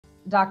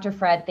Dr.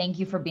 Fred, thank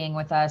you for being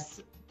with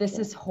us. This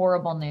is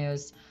horrible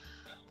news.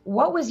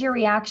 What was your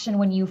reaction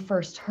when you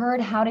first heard?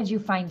 How did you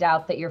find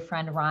out that your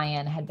friend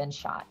Ryan had been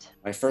shot?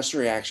 My first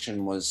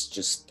reaction was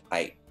just,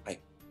 I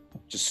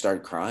just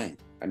started crying.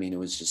 I mean, it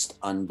was just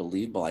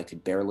unbelievable. I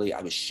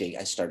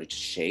started to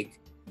shake.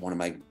 One of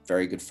my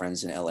very good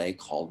friends in LA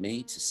called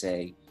me to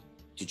say,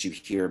 did you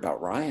hear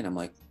about Ryan? I'm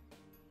like,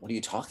 what are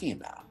you talking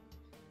about?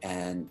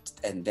 And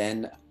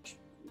then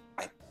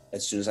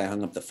as soon as I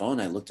hung up the phone,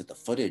 I looked at the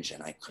footage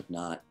and I could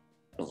not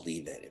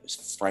believe it. It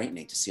was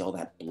frightening to see all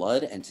that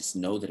blood and to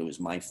know that it was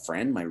my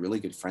friend, my really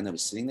good friend that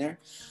was sitting there.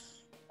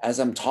 As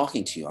I'm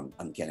talking to you,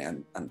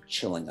 I'm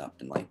chilling up,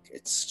 and like,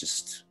 it's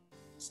just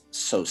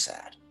so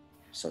sad,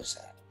 so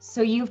sad.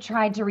 So you've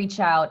tried to reach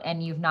out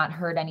and you've not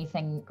heard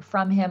anything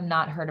from him,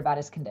 not heard about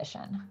his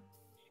condition?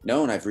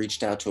 No, and I've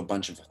reached out to a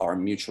bunch of our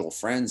mutual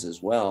friends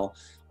as well,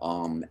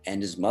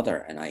 and his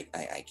mother, and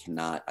I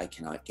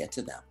cannot get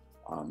to them.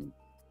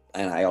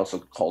 And I also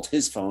called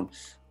his phone,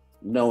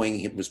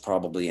 knowing it was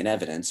probably in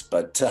evidence,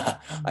 but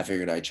I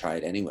figured I'd try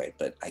it anyway.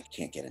 But I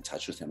can't get in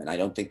touch with him, and I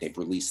don't think they've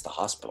released the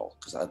hospital,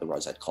 because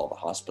otherwise I'd call the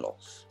hospital.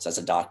 So as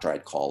a doctor,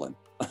 I'd call him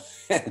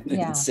and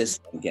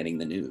insist on getting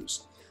the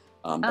news.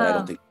 But I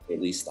don't think they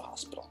released the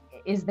hospital.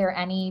 Is there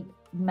any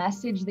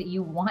message that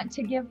you want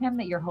to give him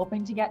that you're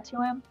hoping to get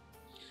to him?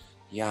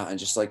 Yeah, and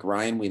just like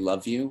Ryan, we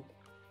love you.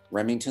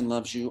 Remington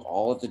loves you.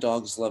 All of the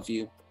dogs love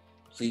you.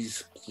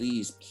 Please,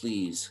 please,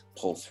 please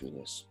pull through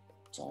this.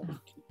 That's all we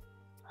can.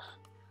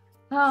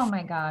 Oh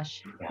my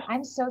gosh.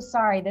 I'm so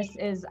sorry. This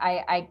is,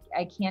 I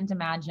can't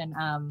imagine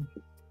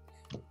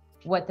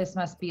what this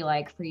must be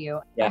like for you.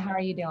 Yeah. How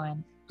are you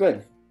doing?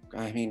 Good.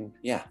 I mean,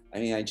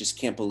 I just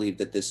can't believe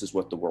that this is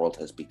what the world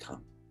has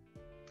become.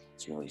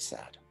 It's really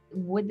sad.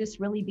 Would this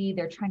really be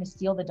they're trying to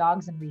steal the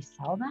dogs and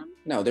resell them?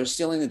 No, they're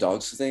stealing the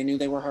dogs because they knew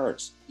they were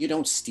hers. You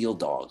don't steal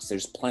dogs.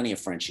 There's plenty of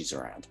Frenchies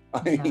around.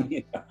 I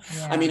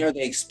mean, are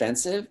they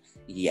expensive?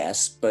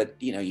 Yes, but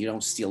you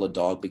don't steal a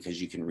dog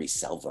because you can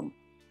resell them.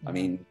 I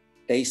mean,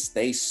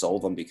 they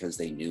sold them because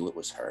they knew it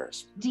was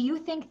hers. Do you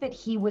think that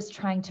he was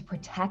trying to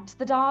protect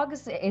the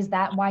dogs? Is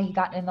that why he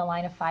got in the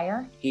line of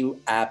fire? He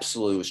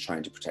absolutely was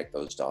trying to protect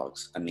those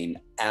dogs. I mean,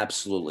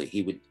 absolutely.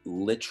 He would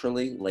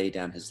literally lay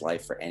down his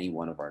life for any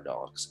one of our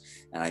dogs.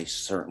 And I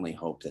certainly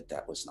hope that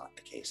that was not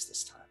the case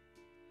this time.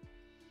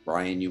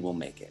 Ryan, you will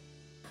make it.